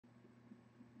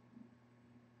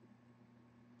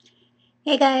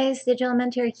Hey guys, Digital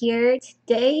Mentor here.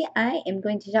 Today I am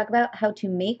going to talk about how to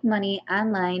make money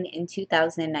online in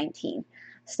 2019.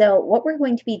 So what we're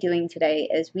going to be doing today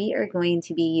is we are going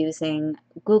to be using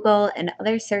Google and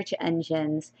other search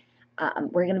engines.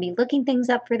 We're going to be looking things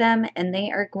up for them and they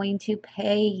are going to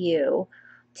pay you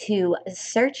to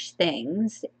search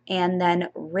things and then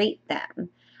rate them.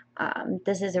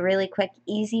 This is a really quick,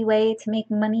 easy way to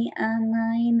make money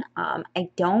online. I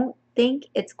don't think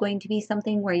it's going to be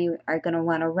something where you are going to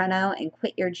want to run out and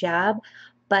quit your job,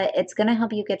 but it's going to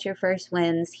help you get your first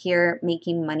wins here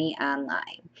making money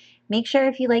online. Make sure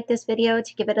if you like this video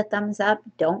to give it a thumbs up.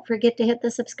 Don't forget to hit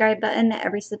the subscribe button.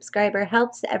 Every subscriber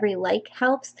helps, every like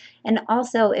helps. And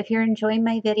also, if you're enjoying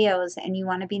my videos and you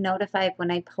want to be notified when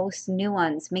I post new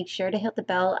ones, make sure to hit the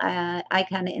bell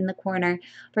icon in the corner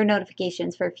for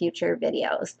notifications for future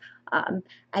videos. Um,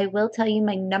 I will tell you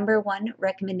my #1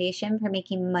 recommendation for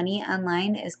making money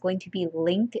online is going to be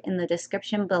linked in the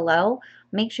description below.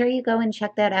 Make sure you go and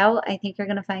check that out. I think you're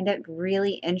going to find it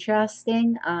really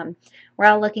interesting. We're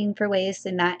all looking for ways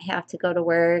to not have to go to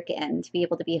work and to be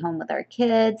able to be home with our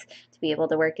kids, to be able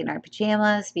to work in our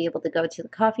pajamas, to be able to go to the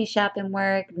coffee shop and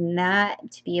work,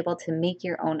 not to be able to make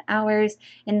your own hours,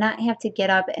 and not have to get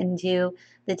up and do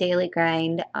the daily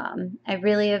grind. I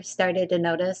really have started to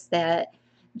notice that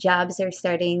jobs are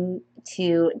starting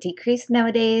to decrease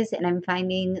nowadays, and I'm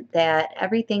finding that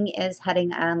everything is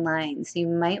heading online. So you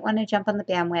might want to jump on the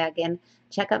bandwagon.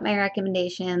 Check out my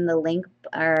recommendation, the link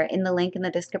or in the link in the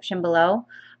description below,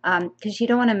 because you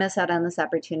don't want to miss out on this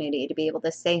opportunity to be able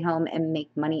to stay home and make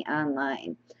money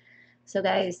online. So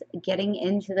guys, getting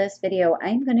into this video,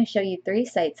 I'm going to show you 3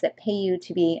 sites that pay you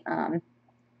to be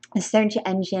search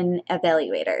engine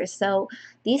evaluators. So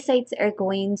these sites are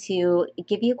going to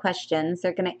give you questions.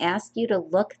 They're going to ask you to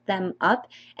look them up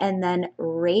and then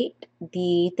rate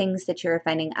the things that you're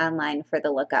finding online for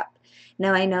the lookup.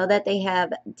 Now, I know that they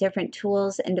have different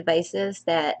tools and devices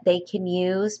that they can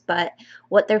use, but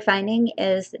what they're finding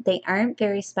is they aren't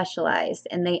very specialized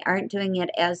and they aren't doing it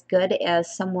as good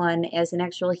as someone, as an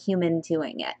actual human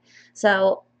doing it.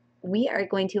 So we are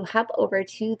going to hop over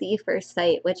to the first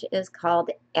site, which is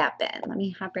called Appen. Let me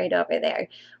hop right over there.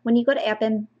 When you go to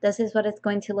Appen, this is what it's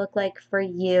going to look like for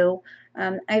you.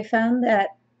 I found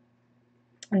that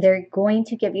they're going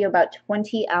to give you about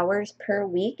 20 hours per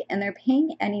week, and they're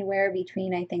paying anywhere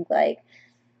between, I think, like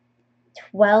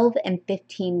 $12 and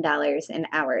 $15 an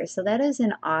hour. So that is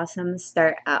an awesome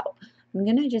start out. I'm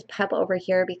going to just pop over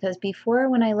here because before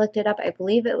when I looked it up, I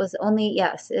believe it was only,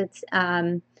 yes, it's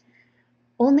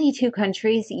only 2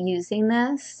 countries using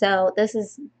this. So this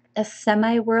is a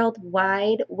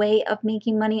semi-worldwide way of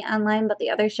making money online, but the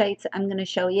other sites I'm going to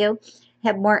show you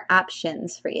have more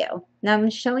options for you. Now I'm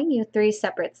showing you 3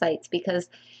 separate sites because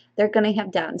they're going to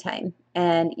have downtime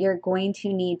and you're going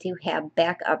to need to have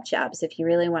backup jobs if you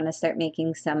really want to start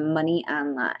making some money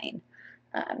online.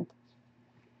 Um,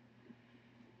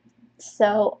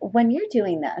 so when you're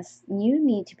doing this, you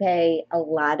need to pay a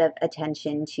lot of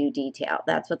attention to detail.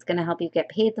 That's what's going to help you get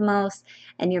paid the most,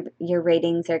 and your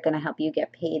ratings are going to help you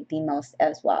get paid the most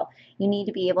as well. You need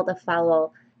to be able to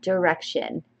follow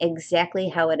direction exactly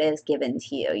how it is given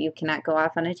to you. You cannot go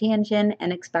off on a tangent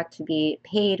and expect to be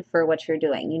paid for what you're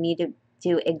doing. You need to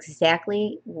do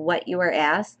exactly what you were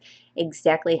asked,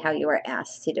 exactly how you were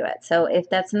asked to do it. So if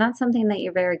that's not something that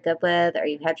you're very good with, or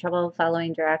you've had trouble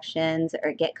following directions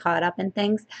or get caught up in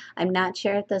things, I'm not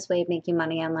sure if this way of making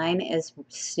money online is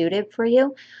suited for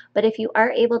you. But if you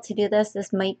are able to do this,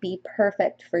 this might be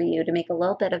perfect for you to make a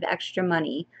little bit of extra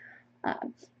money.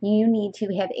 You need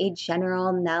to have a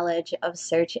general knowledge of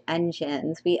search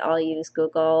engines. We all use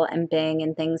Google and Bing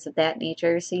and things of that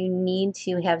nature, so you need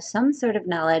to have some sort of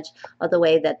knowledge of the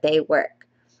way that they work.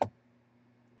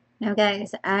 Now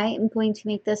guys, I am going to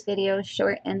make this video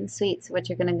short and sweet. So what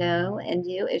you're going to go and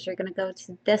do is you're going to go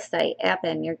to this site,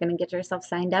 Appen. You're going to get yourself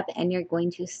signed up and you're going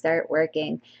to start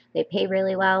working. They pay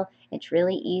really well. It's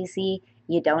really easy.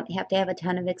 You don't have to have a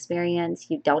ton of experience.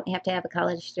 You don't have to have a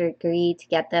college degree to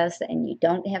get this, and you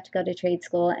don't have to go to trade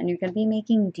school, and you're going to be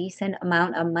making decent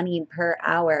amount of money per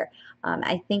hour.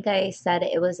 I think I said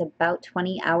it was about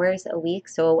 20 hours a week,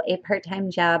 so a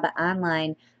part-time job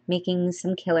online making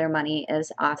some killer money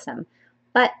is awesome.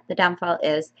 But the downfall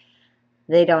is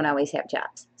they don't always have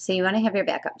jobs. So you want to have your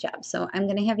backup job. So I'm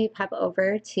going to have you pop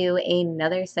over to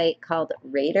another site called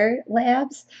Raider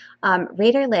Labs.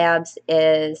 Raider Labs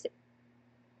is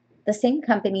the same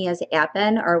company as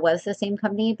Appen, or was the same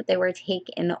company, but they were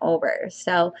taken over.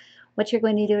 So what you're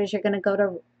going to do is you're going to go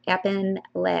to Appen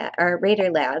Lab, or Raider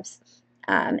Labs,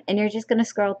 and you're just going to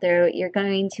scroll through. You're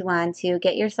going to want to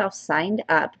get yourself signed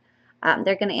up.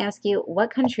 They're going to ask you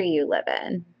what country you live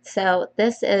in. So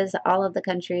this is all of the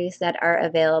countries that are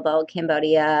available: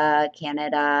 Cambodia,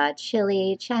 Canada,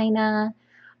 Chile, China,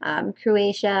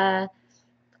 Croatia.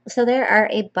 So there are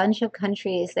a bunch of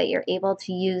countries that you're able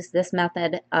to use this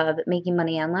method of making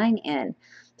money online in.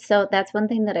 So that's one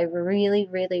thing that I really,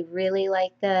 really, really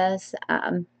like this.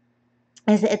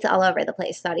 Is it's all over the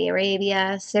place. Saudi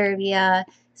Arabia, Serbia,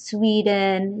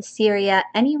 Sweden, Syria,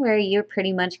 anywhere you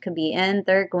pretty much could be in,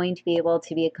 they're going to be able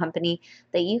to be a company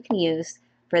that you can use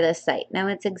for this site. Now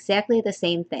it's exactly the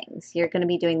same things. You're going to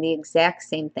be doing the exact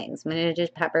same things. I'm going to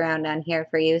just pop around on here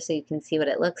for you so you can see what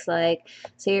it looks like.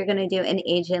 So you're going to do an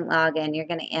agent login. You're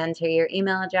going to enter your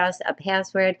email address, a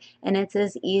password, and it's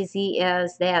as easy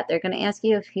as that. They're going to ask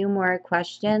you a few more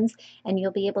questions and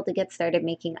you'll be able to get started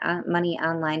making money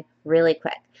online really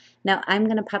quick. Now I'm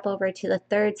going to pop over to the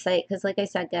third site because, like I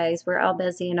said, guys, we're all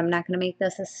busy and I'm not going to make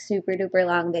this a super duper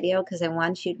long video because I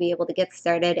want you to be able to get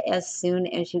started as soon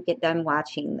as you get done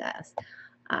watching this.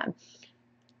 Um,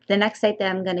 the next site that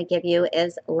I'm going to give you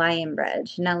is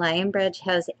Lionbridge. Now, Lionbridge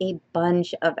has a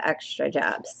bunch of extra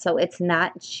jobs. So it's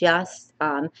not just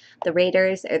the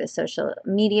raters or the social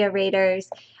media raters.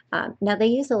 Now, they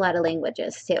use a lot of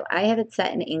languages too. I have it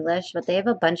set in English, but they have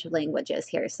a bunch of languages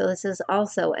here. So this is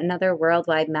also another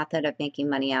worldwide method of making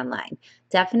money online.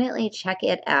 Definitely check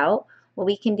it out. What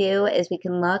we can do is we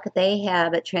can look, they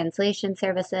have translation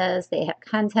services, they have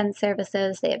content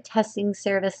services, they have testing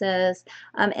services,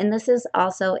 and this is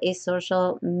also a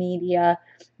social media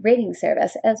rating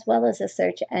service as well as a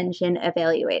search engine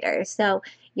evaluator. So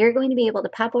you're going to be able to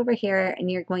pop over here and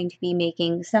you're going to be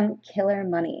making some killer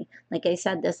money. Like I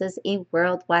said, this is a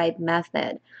worldwide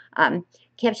method.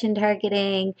 Caption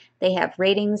targeting, they have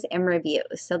ratings and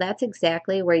reviews. So that's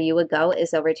exactly where you would go,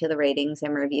 is over to the ratings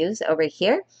and reviews over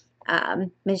here.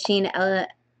 Machine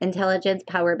intelligence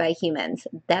powered by humans.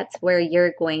 That's where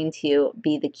you're going to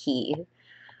be the key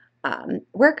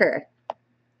worker.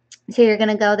 So you're going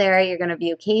to go there, you're going to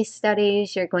view case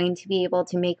studies, you're going to be able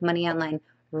to make money online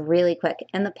really quick.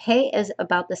 And the pay is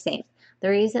about the same. The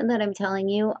reason that I'm telling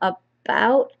you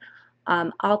about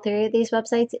all three of these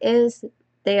websites is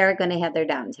they are going to have their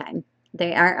downtime.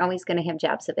 They aren't always going to have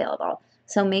jobs available.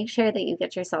 So make sure that you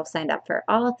get yourself signed up for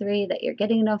all three, that you're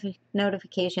getting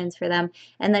notifications for them,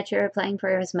 and that you're applying for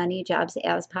as many jobs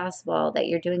as possible, that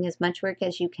you're doing as much work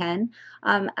as you can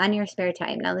on your spare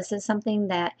time. Now, this is something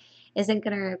that isn't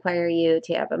going to require you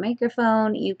to have a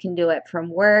microphone. You can do it from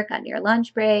work, on your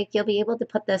lunch break. You'll be able to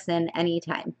put this in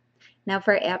anytime. Now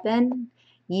for Appen,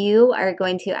 you are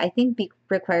going to, I think, be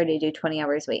required to do 20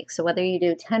 hours a week. So whether you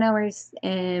do 10 hours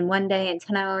in one day and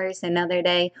 10 hours another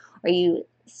day, or you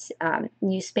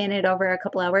span it over a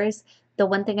couple hours, the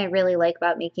one thing I really like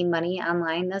about making money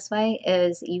online this way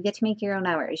is you get to make your own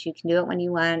hours. You can do it when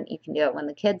you want. You can do it when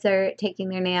the kids are taking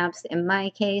their naps. In my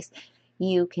case,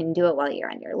 you can do it while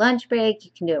you're on your lunch break.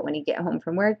 You can do it when you get home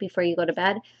from work before you go to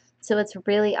bed. So it's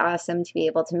really awesome to be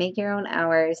able to make your own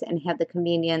hours and have the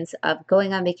convenience of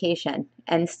going on vacation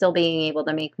and still being able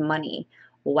to make money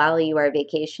while you are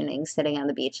vacationing, sitting on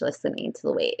the beach listening to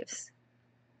the waves.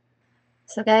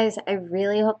 So guys, I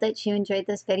really hope that you enjoyed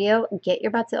this video. Get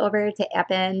your butts over to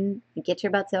Appen, get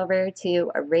your butts over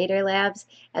to Rater Labs,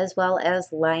 as well as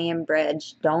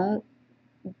Lionbridge. Don't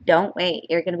wait.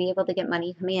 You're going to be able to get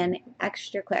money coming in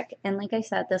extra quick. And like I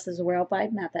said, this is a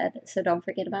worldwide method, so don't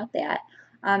forget about that.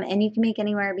 And you can make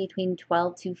anywhere between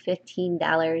 $12 to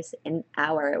 $15 an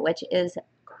hour, which is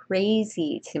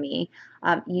crazy to me.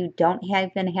 You don't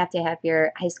even have to have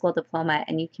your high school diploma,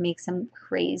 and you can make some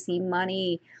crazy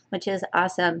money, which is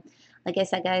awesome. Like I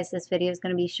said, guys, this video is going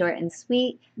to be short and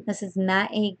sweet. This is not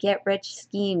a get-rich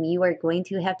scheme. You are going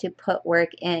to have to put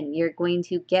work in. You're going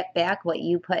to get back what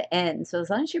you put in. So as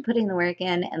long as you're putting the work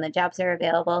in and the jobs are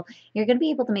available, you're going to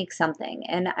be able to make something.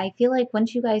 And I feel like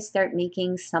once you guys start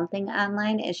making something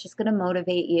online, it's just going to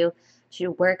motivate you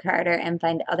to work harder and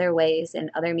find other ways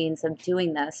and other means of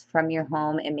doing this from your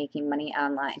home and making money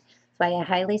online. So I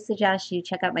highly suggest you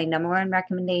check out my #1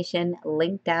 recommendation,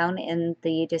 link down in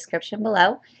the description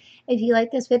below. If you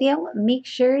like this video, make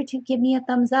sure to give me a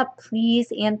thumbs up,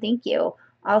 please, and thank you.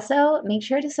 Also, make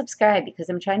sure to subscribe because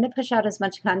I'm trying to push out as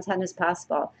much content as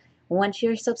possible. Once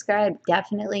you're subscribed,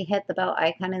 definitely hit the bell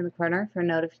icon in the corner for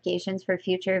notifications for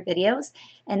future videos.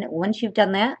 And once you've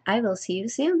done that, I will see you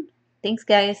soon. Thanks,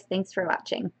 guys. Thanks for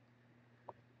watching.